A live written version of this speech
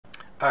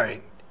All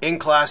right, in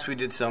class we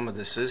did some of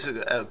this. So this is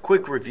a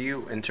quick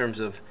review in terms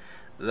of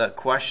the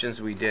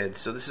questions we did.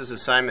 So this is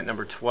assignment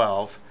number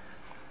 12.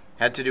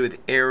 Had to do with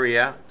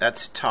area.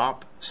 That's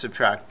top,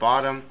 subtract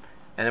bottom.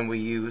 And then we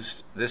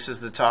used, this is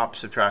the top,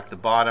 subtract the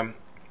bottom.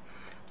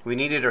 We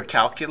needed our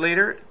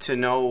calculator to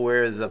know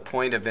where the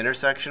point of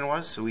intersection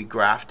was. So we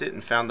graphed it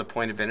and found the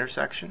point of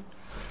intersection.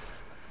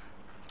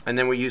 And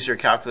then we used our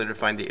calculator to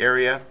find the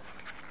area.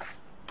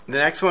 The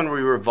next one,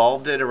 we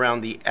revolved it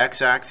around the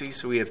x-axis.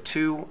 So we have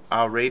two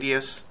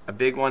radius, a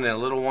big one and a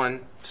little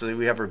one. So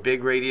we have our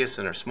big radius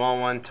and our small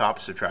one, top,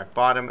 subtract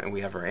bottom, and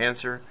we have our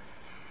answer.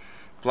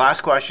 The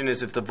last question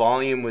is if the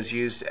volume was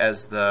used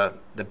as the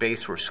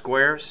base for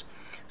squares.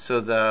 So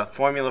the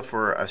formula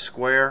for a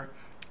square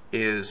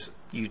is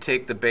you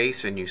take the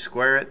base and you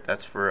square it.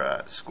 That's for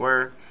a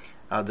square.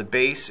 The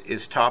base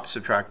is top,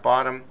 subtract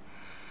bottom.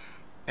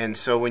 And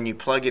so when you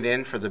plug it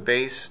in for the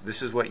base,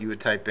 this is what you would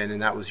type in,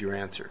 and that was your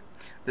answer.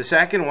 The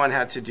second one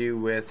had to do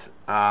with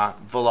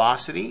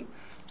velocity.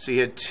 So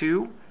you had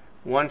two,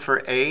 one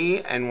for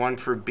A and one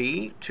for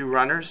B, two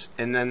runners,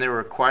 and then there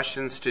were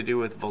questions to do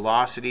with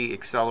velocity,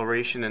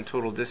 acceleration, and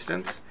total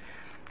distance.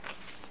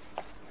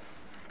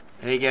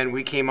 And again,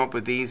 we came up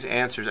with these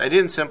answers. I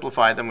didn't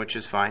simplify them, which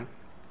is fine.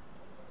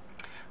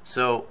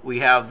 So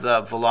we have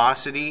the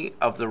velocity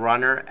of the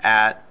runner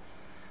at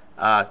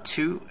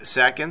 2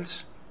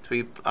 seconds. So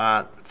we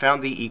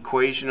found the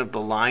equation of the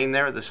line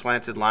there, the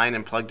slanted line,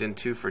 and plugged in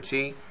 2 for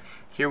t.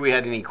 Here we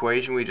had an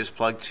equation. We just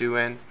plugged 2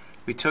 in.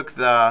 We took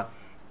the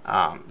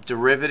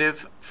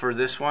derivative for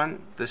this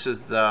one. This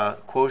is the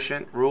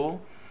quotient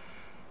rule.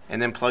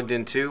 And then plugged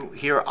in 2.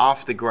 Here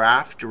off the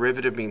graph,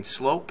 derivative means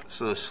slope.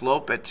 So the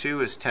slope at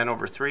 2 is 10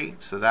 over 3.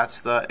 So that's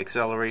the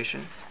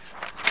acceleration.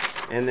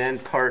 And then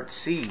part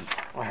C.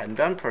 Oh, I hadn't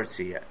done part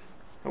C yet.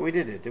 Oh, we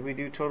did it. Did we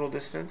do total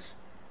distance?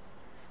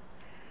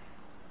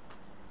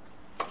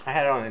 I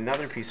had it on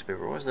another piece of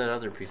paper. What was that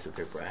other piece of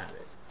paper I had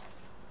it?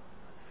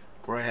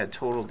 Where I had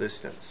total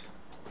distance.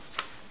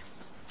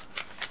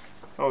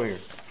 Oh, here.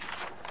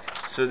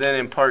 So then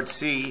in part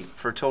C,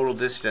 for total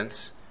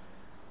distance,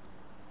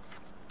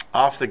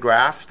 off the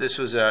graph, this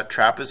was a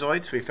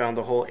trapezoid, so we found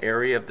the whole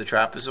area of the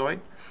trapezoid.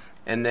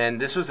 And then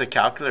this was a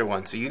calculator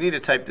one, so you need to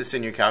type this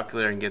in your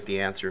calculator and get the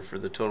answer for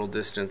the total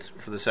distance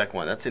for the second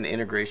one. That's an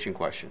integration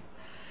question.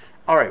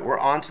 All right, we're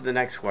on to the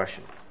next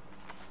question.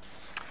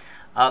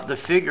 The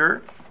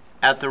figure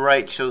at the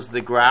right shows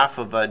the graph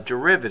of a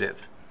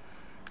derivative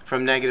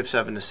from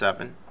 -7 to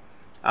 7.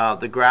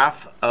 The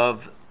graph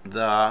of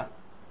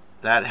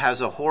that has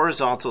a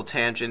horizontal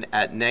tangent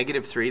at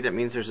 -3. That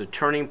means there's a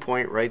turning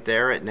point right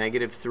there at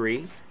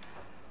 -3.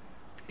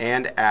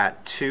 And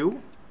at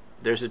 2,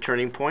 there's a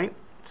turning point.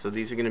 So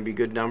these are going to be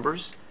good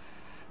numbers.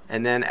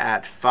 And then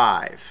at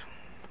 5,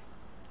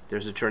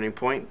 there's a turning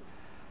point.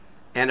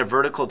 And a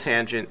vertical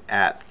tangent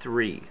at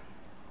 3,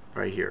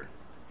 right here.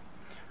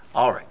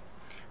 All right.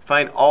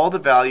 Find all the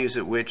values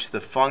at which the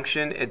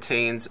function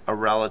attains a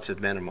relative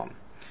minimum.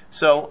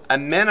 So a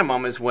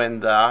minimum is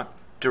when the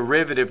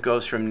derivative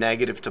goes from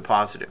negative to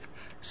positive.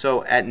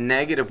 So at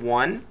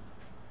 -1,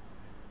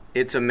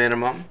 it's a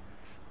minimum,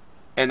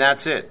 and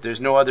that's it.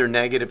 There's no other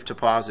negative to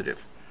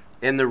positive.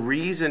 And the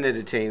reason it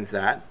attains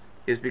that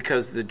is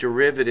because the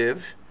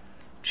derivative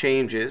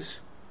changes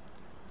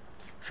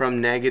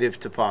from negative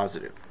to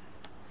positive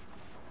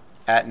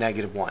at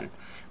 -1.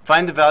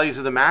 Find the values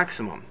of the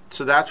maximum.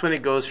 So that's when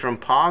it goes from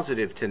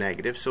positive to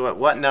negative. So at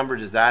what number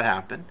does that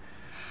happen?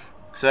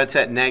 So that's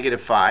at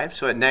 -5.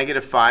 So at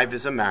 -5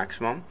 is a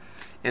maximum.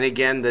 And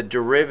again, the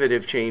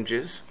derivative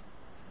changes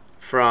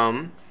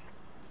from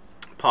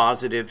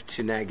positive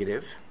to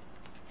negative.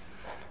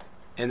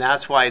 And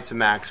that's why it's a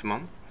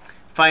maximum.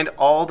 Find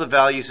all the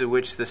values at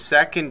which the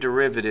second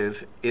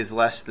derivative is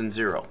less than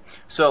 0.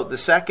 So the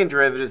second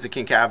derivative is a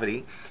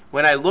concavity.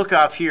 When I look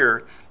off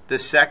here, the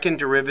second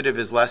derivative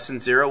is less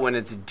than 0 when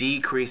it's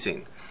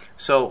decreasing.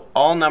 So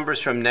all numbers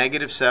from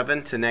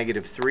 -7 to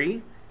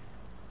 -3.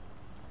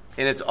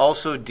 And it's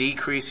also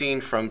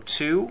decreasing from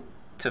 2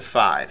 to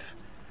 5.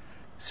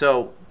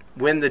 So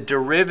when the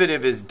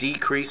derivative is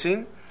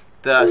decreasing,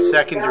 the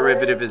second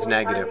derivative is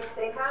negative.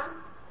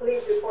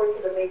 Please report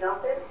to the main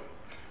office.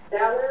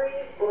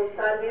 Valerie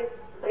Gonzalez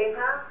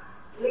Reja,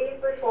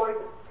 please report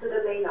to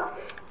the main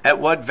office. At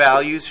what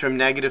values from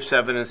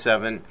 -7 and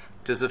 7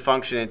 does the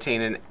function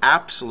attain an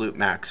absolute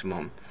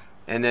maximum?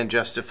 And then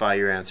justify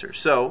your answer.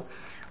 So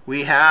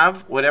we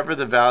have whatever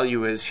the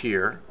value is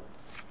here,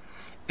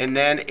 and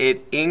then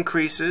it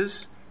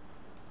increases.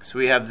 So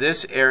we have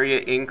this area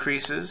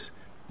increases,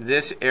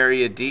 this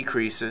area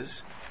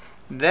decreases.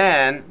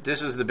 Then,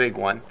 this is the big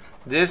one,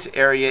 this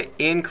area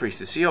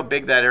increases. See how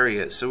big that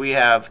area is. So we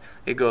have,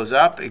 it goes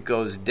up, it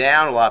goes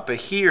down a lot,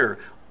 but here,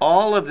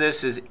 all of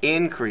this is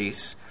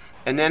increase,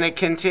 and then it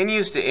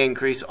continues to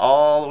increase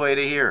all the way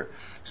to here.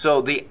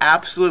 So the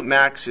absolute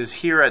max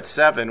is here at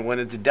 7 when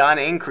it's done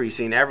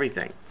increasing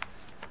everything.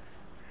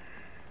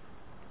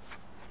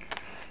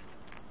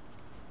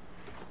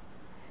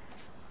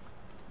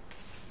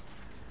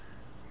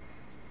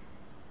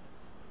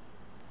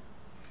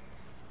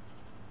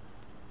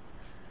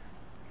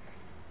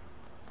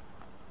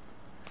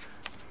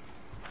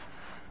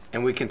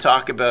 And we can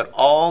talk about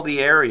all the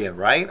area,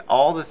 right?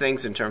 All the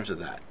things in terms of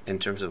that, in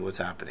terms of what's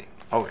happening.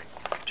 Okay,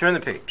 turn the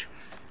page.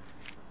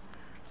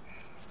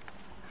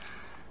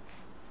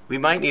 We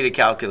might need a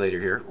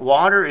calculator here.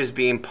 Water is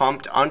being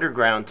pumped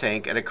underground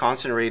tank at a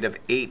constant rate of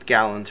 8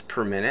 gallons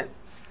per minute.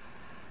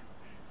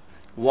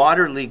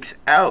 Water leaks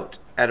out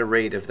at a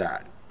rate of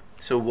that.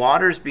 So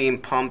water is being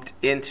pumped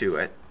into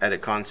it at a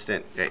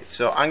constant rate.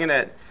 So I'm going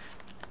to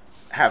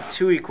have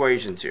two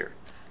equations here.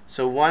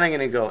 So one, I'm going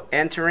to go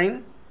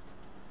entering,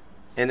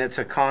 and it's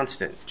a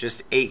constant,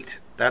 just 8.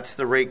 That's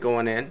the rate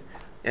going in.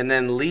 And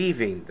then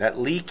leaving, that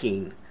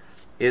leaking,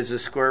 is the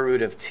square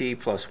root of t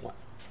plus 1.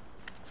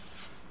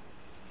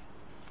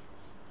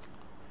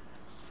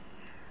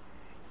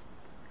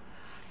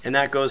 And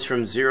that goes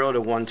from 0 to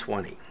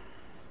 120.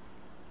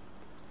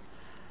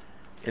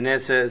 And then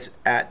it says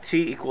at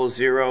t equals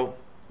 0,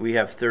 we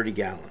have 30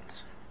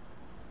 gallons.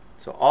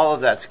 So all of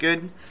that's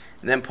good.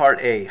 And then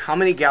part A, how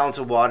many gallons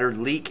of water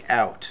leak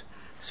out?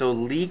 So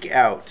leak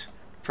out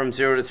from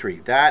 0 to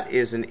 3. That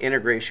is an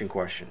integration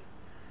question.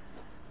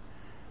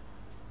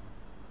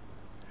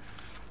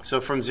 So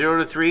from 0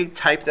 to 3,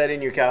 type that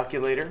in your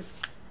calculator.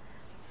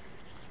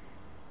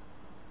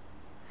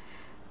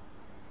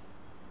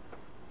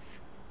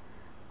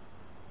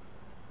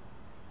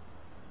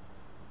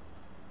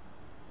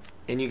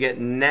 And you get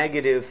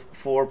negative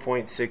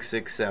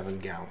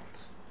 4.667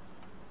 gallons.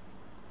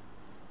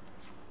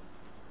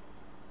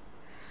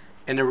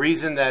 And the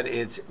reason that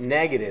it's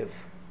negative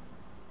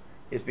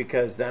is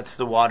because that's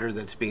the water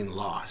that's being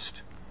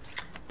lost.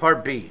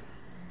 Part B.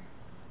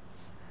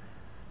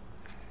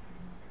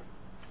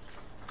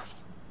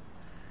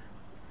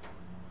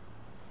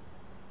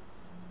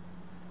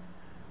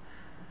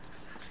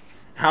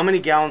 How many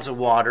gallons of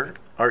water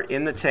are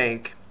in the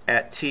tank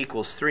at t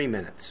equals 3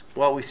 minutes?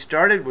 Well, we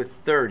started with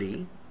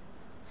 30,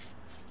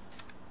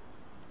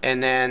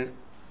 and then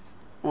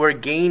we're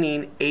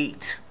gaining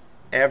 8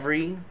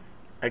 a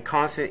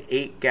constant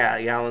 8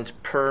 gallons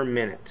per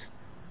minute.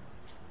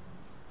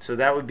 So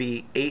that would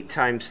be 8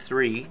 times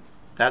 3.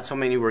 That's how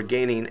many we're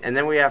gaining. And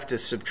then we have to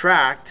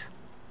subtract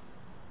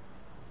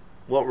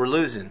what we're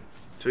losing.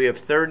 So we have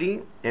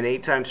 30 and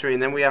 8 times 3,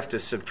 and then we have to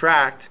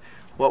subtract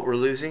what we're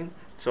losing.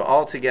 So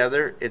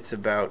altogether, it's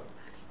about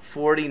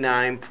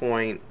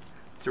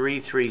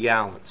 49.33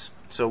 gallons.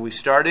 So we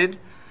started,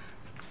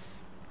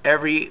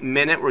 every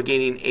minute we're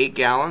gaining 8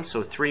 gallons,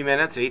 so 3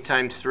 minutes, 8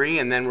 times 3,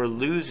 and then we're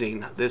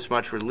losing this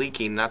much, we're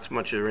leaking, that's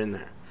much are in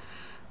there.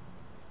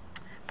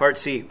 Part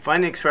C,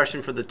 find an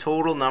expression for the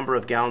total number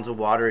of gallons of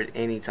water at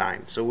any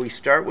time. So we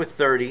start with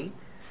 30, and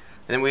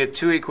then we have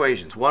two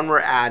equations. One we're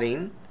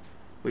adding,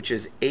 which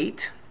is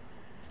 8.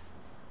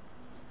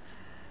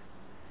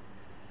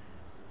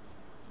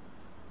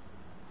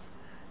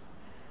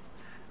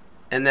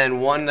 And then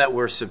one that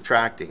we're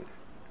subtracting.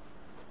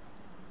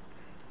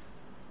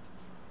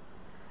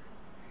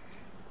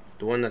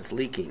 The one that's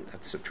leaking,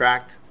 that's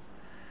subtract.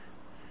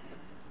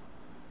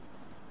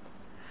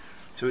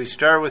 So we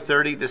start with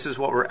 30. This is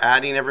what we're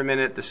adding every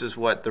minute. This is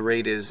what the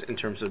rate is in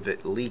terms of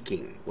it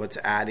leaking, what's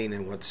adding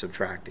and what's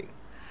subtracting.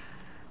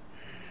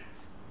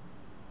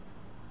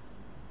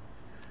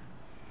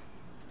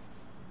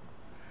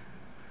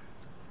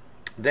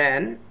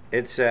 Then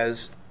it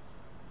says,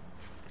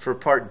 for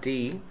part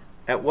D,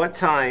 at what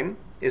time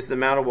is the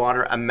amount of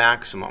water a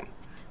maximum?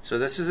 So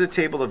this is a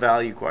table of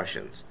value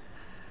questions.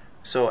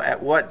 So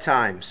at what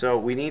time? So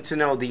we need to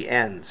know the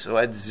end. So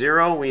at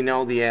 0, we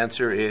know the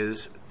answer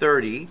is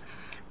 30.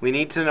 We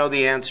need to know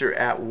the answer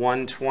at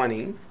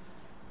 120.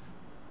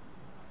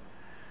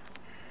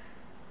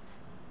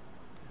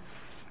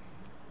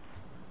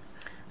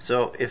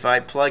 So if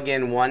I plug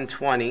in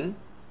 120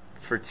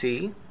 for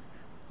t,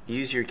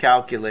 use your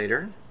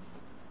calculator.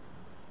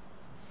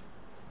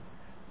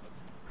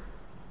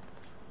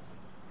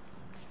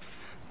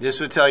 This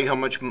would tell you how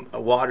much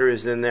water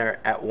is in there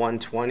at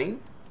 120.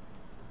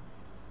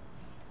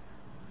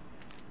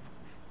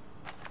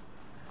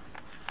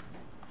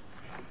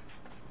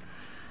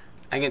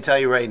 I can tell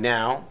you right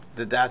now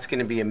that that's going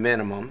to be a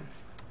minimum.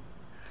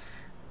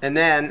 And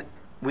then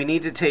we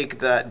need to take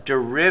the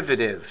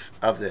derivative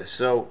of this.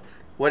 So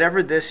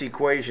whatever this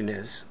equation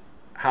is,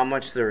 how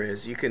much there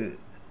is, you can,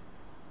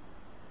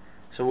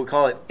 so we'll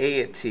call it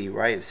A at t,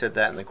 right? It said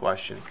that in the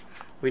question.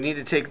 We need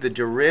to take the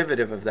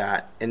derivative of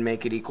that and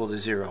make it equal to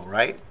 0,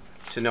 right?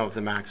 To know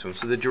the maximum.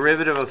 So the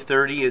derivative of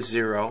 30 is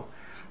 0.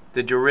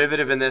 The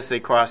derivative in this,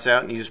 they cross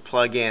out and you just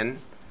plug in.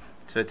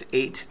 So it's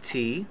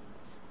 8t.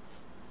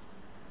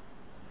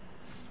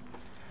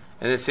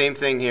 And the same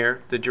thing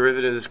here. The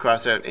derivative is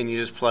crossed out and you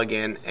just plug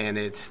in and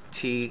it's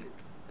t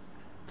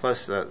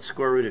plus the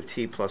square root of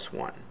t plus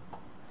 1.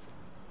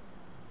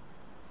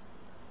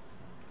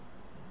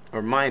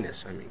 Or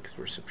minus, I mean, because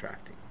we're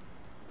subtracting.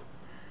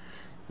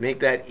 Make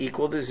that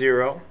equal to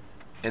 0,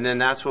 and then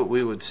that's what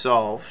we would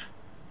solve.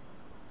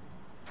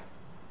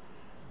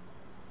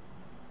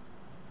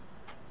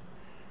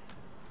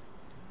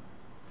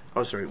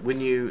 Oh, sorry,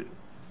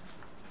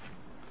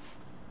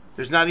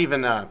 there's not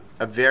even a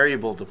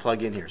variable to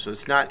plug in here, so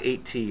it's not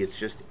 8t, it's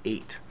just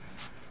 8.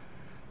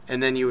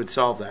 and then you would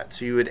solve that.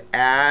 So you would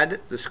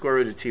add the square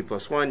root of t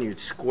plus 1, you'd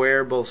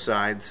square both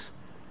sides,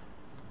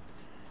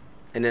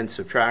 and then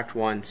subtract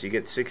 1, so you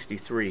get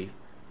 63.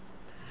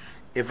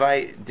 If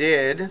I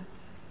did,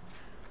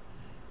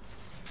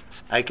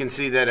 I can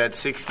see that at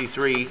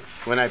 63,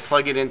 when I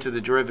plug it into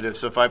the derivative,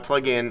 so if I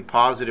plug in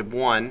positive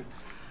 1,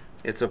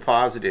 it's a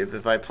positive.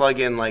 If I plug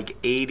in like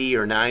 80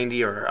 or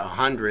 90 or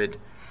 100,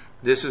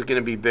 this is going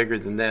to be bigger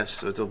than this,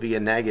 so it'll be a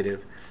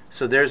negative.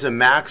 So there's a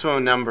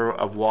maximum number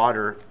of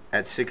water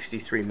at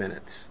 63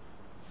 minutes.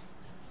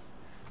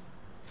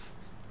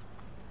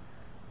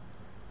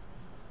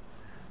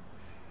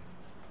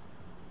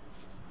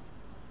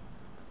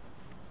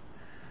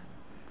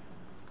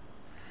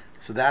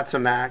 So that's a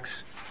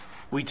max.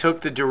 We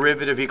took the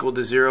derivative equal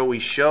to 0. We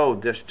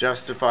showed this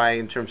justify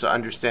in terms of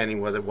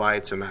understanding why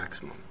it's a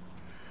maximum.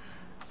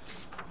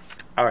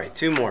 All right,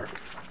 2 more.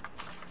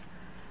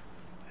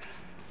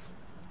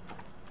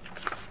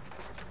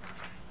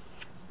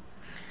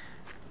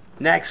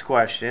 Next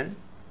question.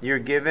 You're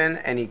given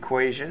an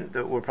equation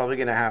that we're probably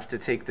going to have to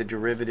take the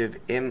derivative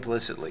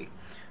implicitly.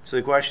 So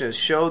the question is,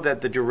 show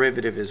that the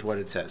derivative is what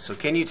it says. So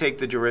can you take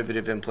the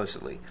derivative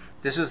implicitly?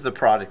 This is the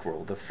product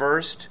rule. The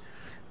first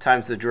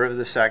times the derivative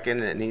of the second,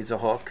 and it needs a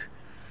hook,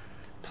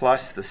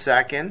 plus the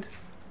second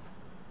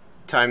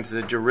times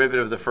the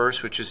derivative of the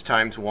first, which is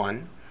times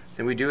 1.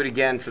 Then we do it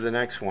again for the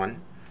next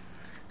one.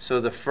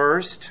 So the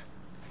first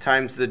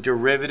times the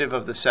derivative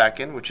of the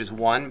second, which is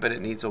 1, but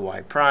it needs a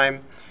y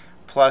prime,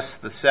 plus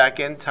the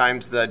second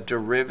times the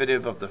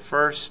derivative of the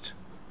first,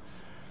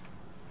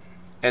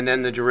 and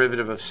then the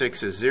derivative of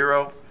 6 is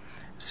 0.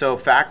 So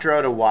factor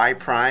out a y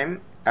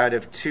prime out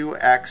of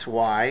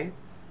 2xy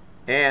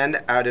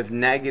and out of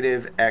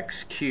negative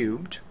x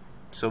cubed.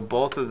 So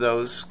both of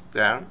those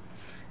down.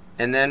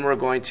 And then we're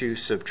going to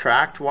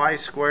subtract y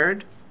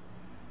squared,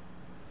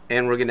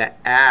 and we're going to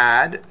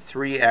add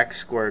 3x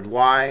squared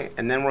y,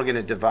 and then we're going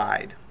to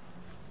divide.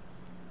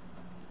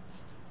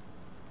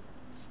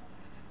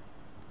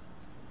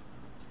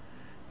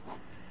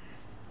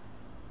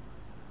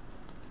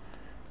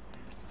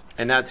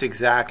 And that's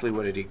exactly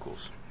what it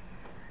equals.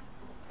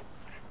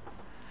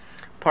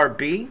 Part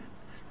B,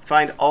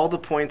 find all the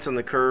points on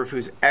the curve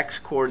whose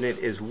x-coordinate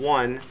is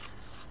 1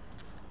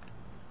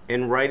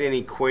 and write an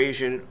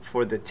equation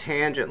for the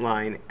tangent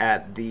line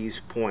at these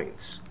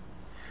points.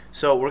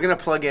 So we're going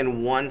to plug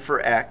in 1 for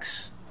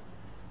x.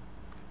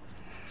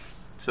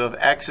 So if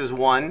x is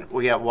 1,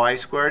 we got y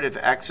squared. If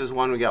x is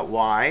 1, we got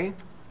y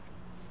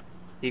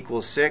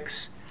equals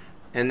 6.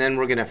 And then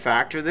we're going to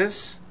factor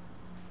this.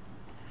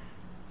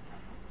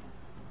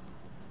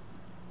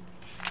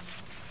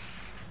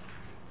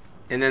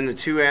 And then the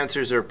two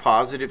answers are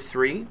positive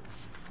 3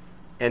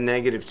 and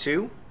negative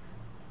 2.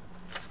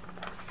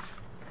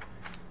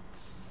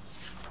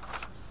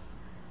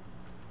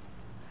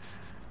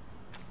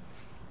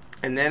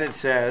 And then it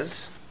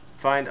says,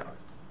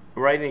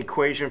 write an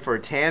equation for a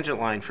tangent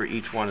line for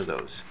each one of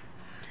those.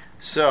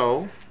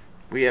 So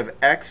we have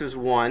x is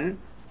 1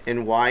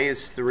 and y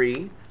is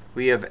 3.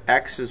 We have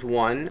x is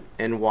 1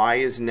 and y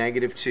is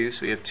negative 2.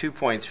 So we have 2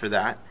 points for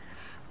that.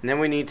 And then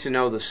we need to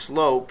know the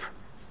slope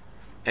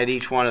at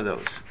each one of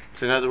those.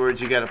 So in other words,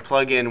 you got to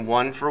plug in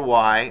 1 for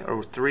y,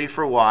 or 3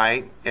 for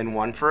y, and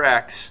 1 for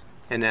x,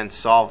 and then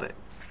solve it.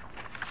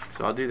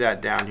 So I'll do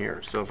that down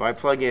here. So if I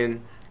plug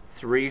in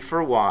 3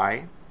 for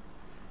y,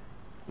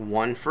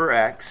 1 for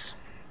x,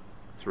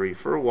 3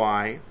 for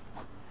y,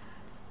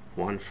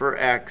 1 for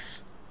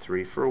x,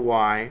 3 for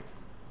y,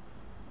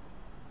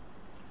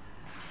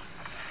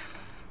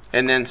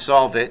 and then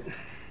solve it,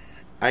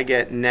 I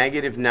get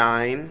negative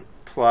 9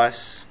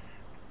 plus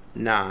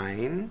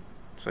 9.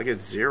 So I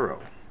get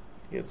 0.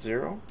 You get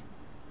 0?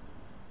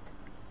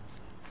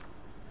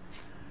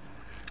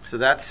 So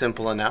that's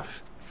simple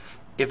enough.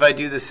 If I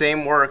do the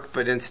same work,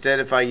 but instead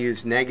if I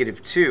use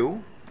negative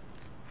 2,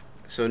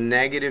 so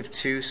negative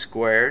 2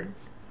 squared,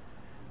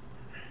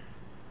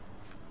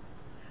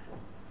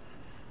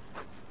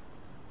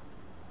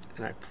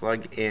 and I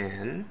plug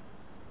in,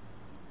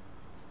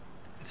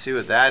 let's see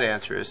what that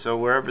answer is. So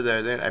wherever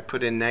there, I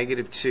put in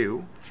negative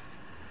 2.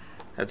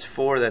 That's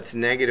 4, that's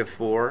negative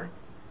 4.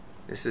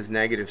 This is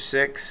negative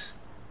 6.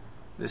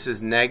 This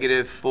is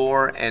negative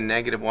 4 and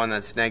negative 1.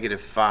 That's negative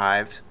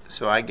 5.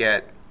 So I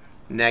get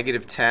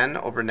negative 10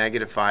 over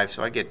negative 5.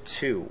 So I get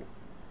 2.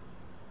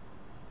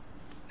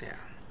 Yeah.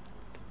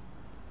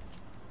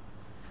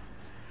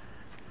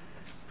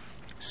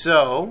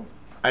 So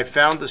I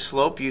found the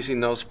slope using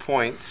those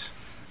points.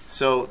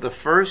 So the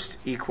first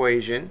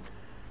equation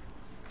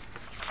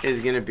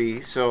is going to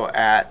be, so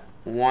at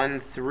 1,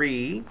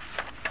 3,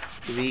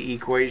 the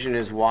equation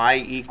is y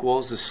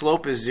equals, the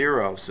slope is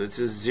 0, so it's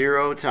a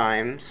 0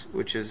 times,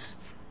 which is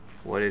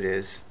what it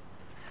is.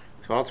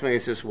 So ultimately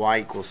it's just y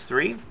equals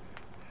 3.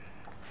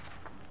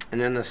 And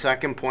then the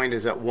second point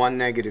is at 1,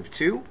 negative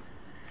 2.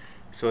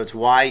 So it's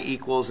y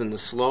equals, and the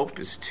slope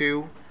is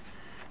 2.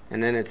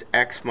 And then it's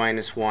x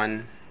minus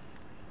 1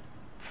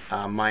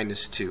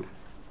 minus 2.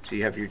 So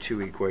you have your 2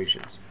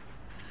 equations.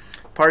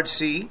 Part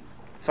C,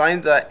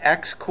 find the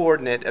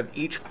x-coordinate of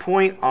each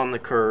point on the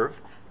curve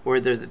where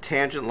the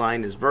tangent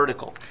line is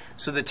vertical.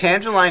 So the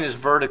tangent line is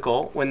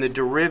vertical when the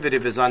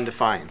derivative is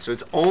undefined. So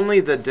it's only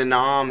the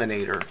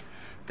denominator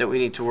that we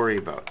need to worry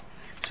about.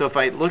 So if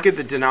I look at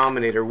the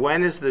denominator,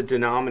 when is the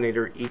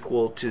denominator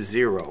equal to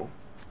 0?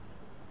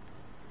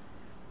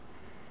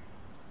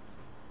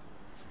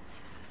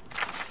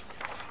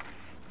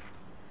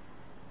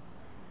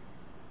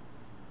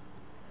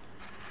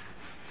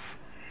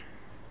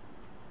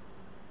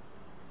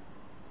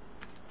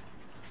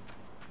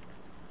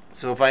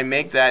 So if I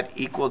make that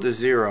equal to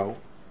 0,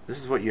 this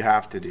is what you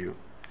have to do.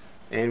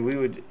 And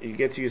you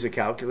get to use a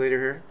calculator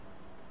here.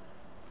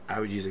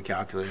 I would use a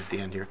calculator at the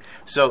end here.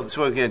 So that's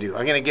what I'm going to do.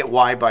 I'm going to get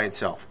y by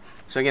itself.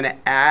 So I'm going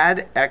to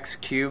add x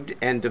cubed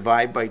and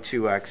divide by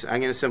 2x.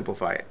 I'm going to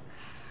simplify it.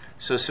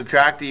 So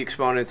subtract the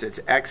exponents, it's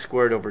x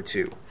squared over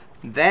 2.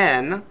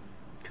 Then,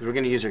 because we're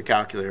going to use our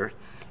calculator,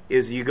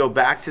 is you go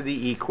back to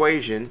the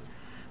equation,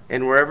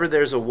 and wherever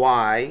there's a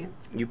y,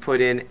 you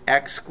put in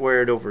x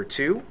squared over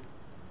 2.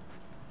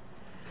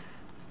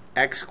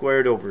 X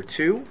squared over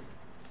 2.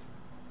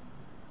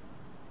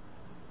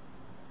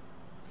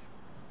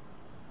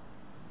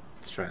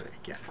 Let's try that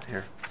again.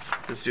 Here.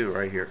 Let's do it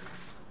right here.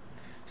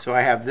 So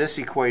I have this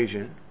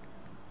equation.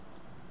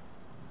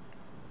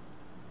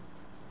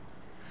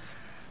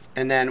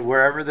 And then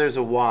wherever there's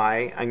a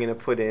y, I'm going to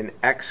put in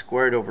x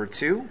squared over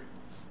 2.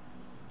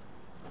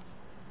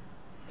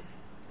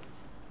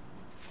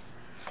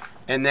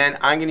 And then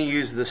I'm going to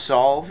use the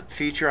solve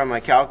feature on my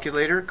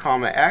calculator,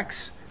 comma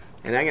x.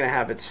 And I'm going to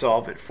have it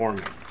solve it for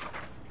me.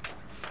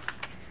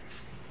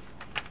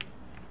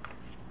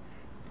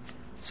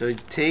 So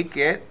take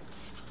it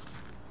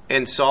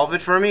and solve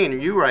it for me,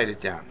 and you write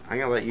it down. I'm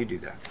going to let you do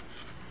that.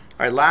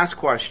 All right, last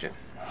question.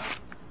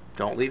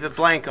 Don't leave it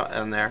blank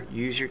on there.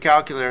 Use your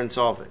calculator and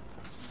solve it.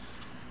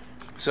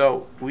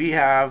 So we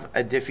have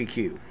a Diffie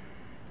Q.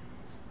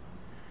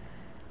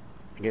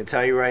 I'm going to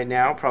tell you right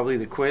now, probably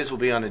the quiz will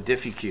be on a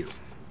Diffie Q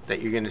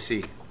that you're going to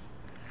see.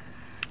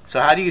 So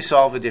how do you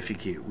solve a Diffie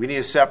Q? We need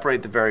to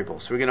separate the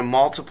variables. So we're going to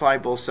multiply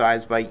both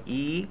sides by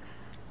e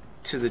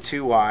to the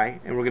 2y,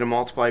 and we're going to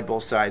multiply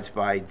both sides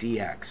by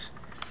dx.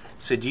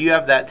 So do you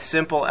have that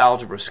simple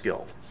algebra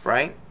skill,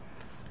 right?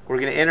 We're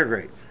going to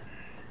integrate.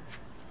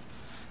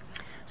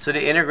 So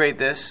to integrate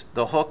this,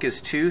 the hook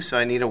is 2, so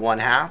I need a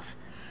 1/2.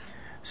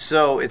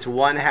 So it's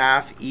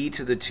 1/2 e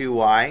to the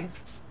 2y.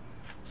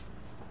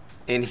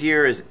 And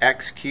here is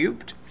x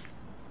cubed,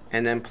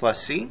 and then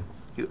plus c.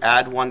 You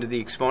add 1 to the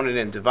exponent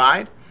and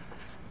divide.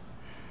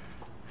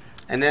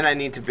 And then I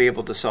need to be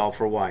able to solve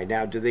for y.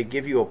 Now, do they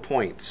give you a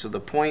point? So the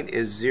point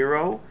is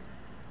 0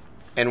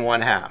 and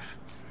 1/2.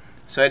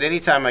 So at any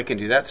time I can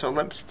do that. So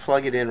let's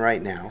plug it in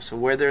right now. So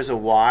where there's a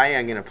y,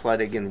 I'm going to plug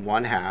again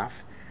 1/2.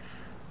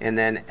 And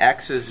then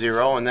x is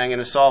 0, and then I'm going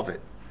to solve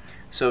it.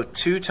 So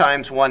 2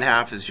 times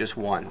 1/2 is just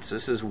 1. So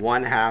this is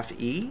 1/2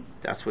 e.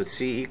 That's what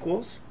c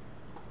equals.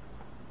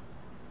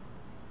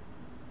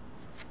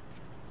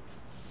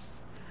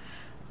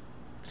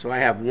 So I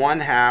have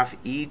 1/2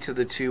 e to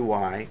the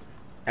 2y.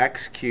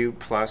 X cubed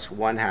plus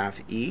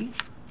 1/2 e.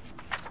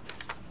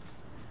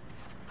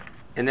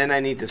 And then I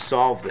need to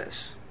solve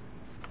this.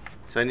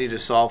 So I need to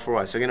solve for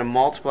y. So I'm going to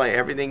multiply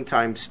everything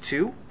times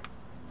 2.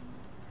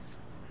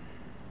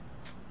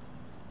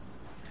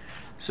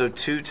 So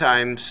 2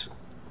 times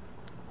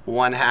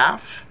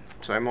 1/2.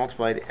 So I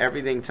multiplied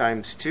everything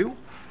times 2.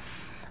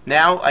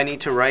 Now I need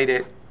to write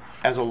it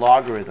as a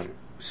logarithm.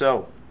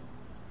 So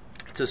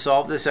to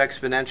solve this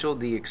exponential,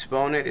 the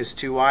exponent is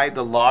 2y.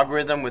 The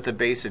logarithm with a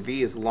base of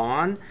e is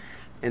ln.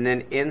 And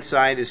then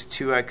inside is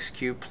 2x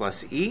cubed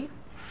plus e.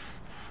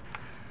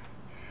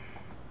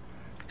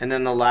 And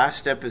then the last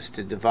step is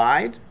to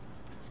divide.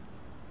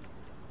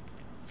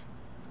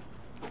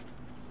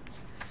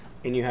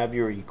 And you have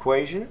your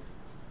equation.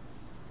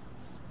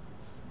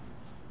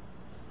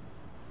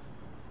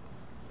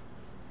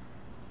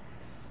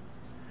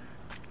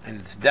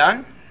 And it's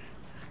done.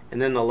 And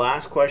then the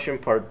last question,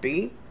 part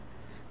B,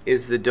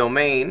 is the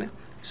domain.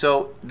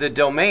 So the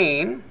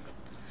domain,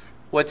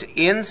 what's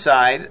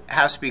inside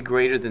has to be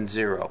greater than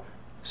 0.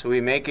 So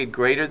we make it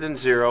greater than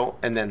 0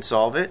 and then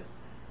solve it.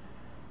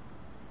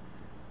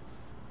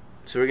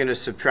 So we're going to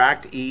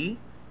subtract e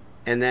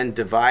and then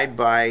divide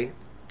by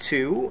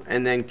 2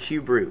 and then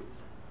cube root.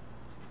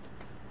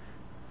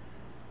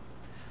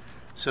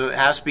 So it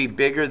has to be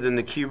bigger than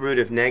the cube root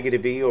of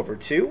negative e over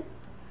 2.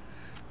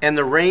 And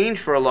the range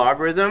for a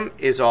logarithm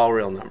is all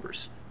real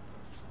numbers.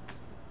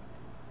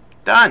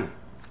 Done.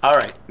 All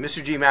right,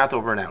 Mr. G Math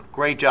over and out.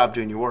 Great job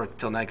doing your work.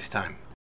 Till next time.